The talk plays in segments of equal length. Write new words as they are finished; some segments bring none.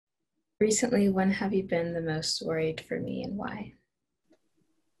Recently, when have you been the most worried for me and why?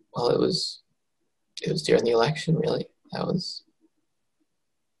 Well, it was during the election, really. I was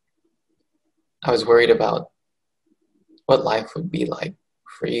worried about what life would be like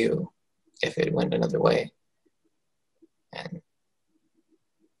for you if it went another way. And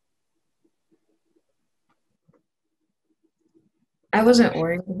I wasn't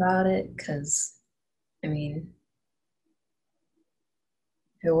worried about it because, I mean,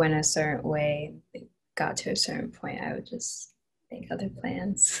 if it went a certain way, it got to a certain point, I would just make other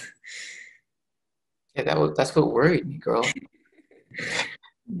plans. yeah, that's what worried me, girl.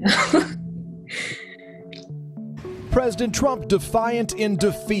 President Trump defiant in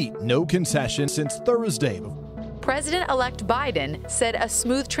defeat, no concession since Thursday. President-elect Biden said a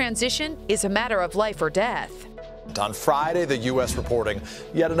smooth transition is a matter of life or death. On Friday, the U.S. reporting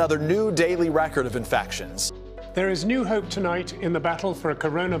yet another new daily record of infections. There is new hope tonight in the battle for a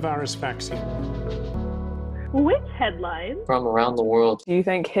coronavirus vaccine. Which headline From around the world. do you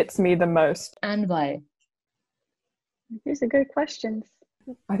think hits me the most? And why? These are good questions.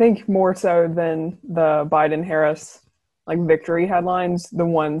 I think more so than the Biden-Harris victory headlines, the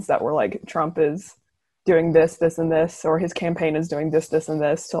ones that were like Trump is doing this, this, and this, or his campaign is doing this, this, and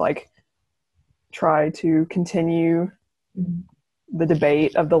this to try to continue the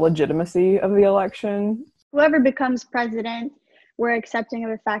debate of the legitimacy of the election. Whoever becomes president, we're accepting of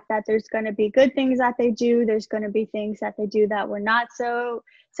the fact that there's going to be good things that they do. There's going to be things that they do that we're not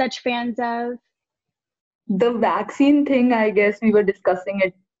such fans of. The vaccine thing, I guess we were discussing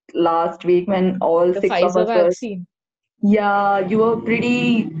it last week when all The six of Pfizer us were. vaccine. Yeah, you were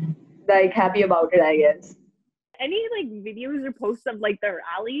pretty happy about it, I guess. Any videos or posts of the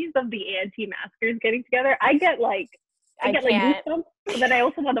rallies of the anti-maskers getting together, I get goosebumps, but then I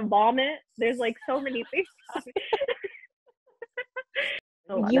also want to vomit. There's so many things.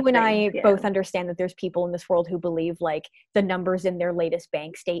 You and I both understand that there's people in this world who believe the numbers in their latest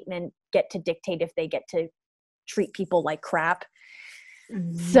bank statement get to dictate if they get to treat people like crap.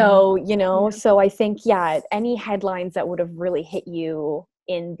 So, so I think, any headlines that would have really hit you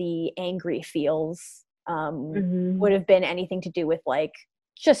in the angry feels would have been anything to do with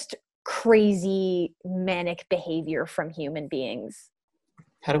just crazy manic behavior from human beings.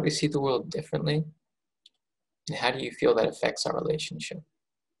 How do we see the world differently? And how do you feel that affects our relationship?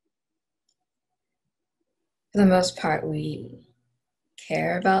 For the most part, we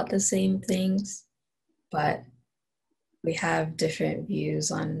care about the same things, but we have different views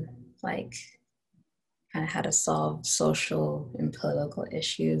on kind of how to solve social and political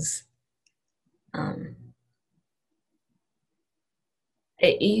issues.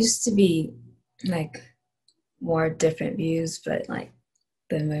 It used to be more different views, but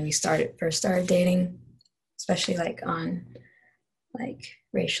than when we first started dating, especially on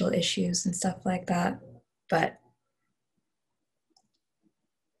racial issues and stuff like that. But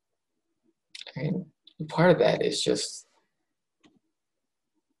part of that is just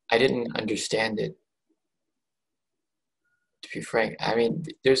I didn't understand it. To be frank,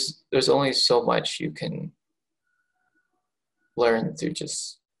 there's only so much you can learn through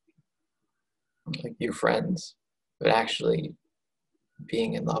just your friends, but actually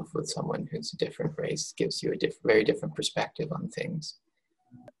being in love with someone who's a different race gives you a very different perspective on things.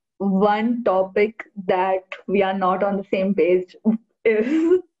 One topic that we are not on the same page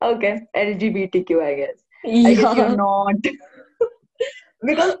is LGBTQ, I guess. I guess you're not.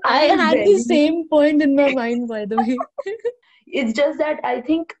 Because I had the same point in my mind, by the way. It's just that I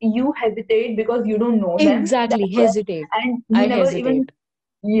think you hesitate because you don't know them. Exactly, hesitate. And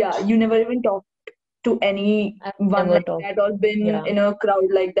you never even talked to anyone like that or been in a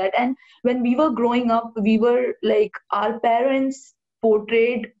crowd like that. And when we were growing up, we were our parents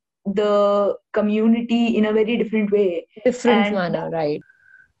portrayed the community in a very different way. Different manner, right.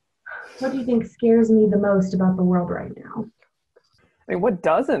 What do you think scares me the most about the world right now? What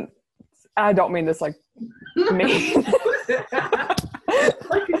doesn't? I don't mean this me.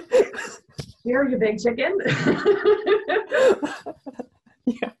 Here, you big chicken.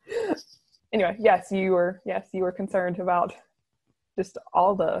 Yeah. Anyway, yes, you were concerned about just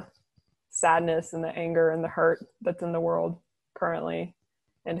all the sadness and the anger and the hurt that's in the world currently,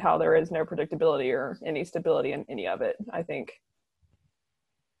 and how there is no predictability or any stability in any of it. I think,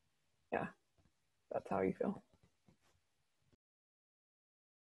 that's how you feel.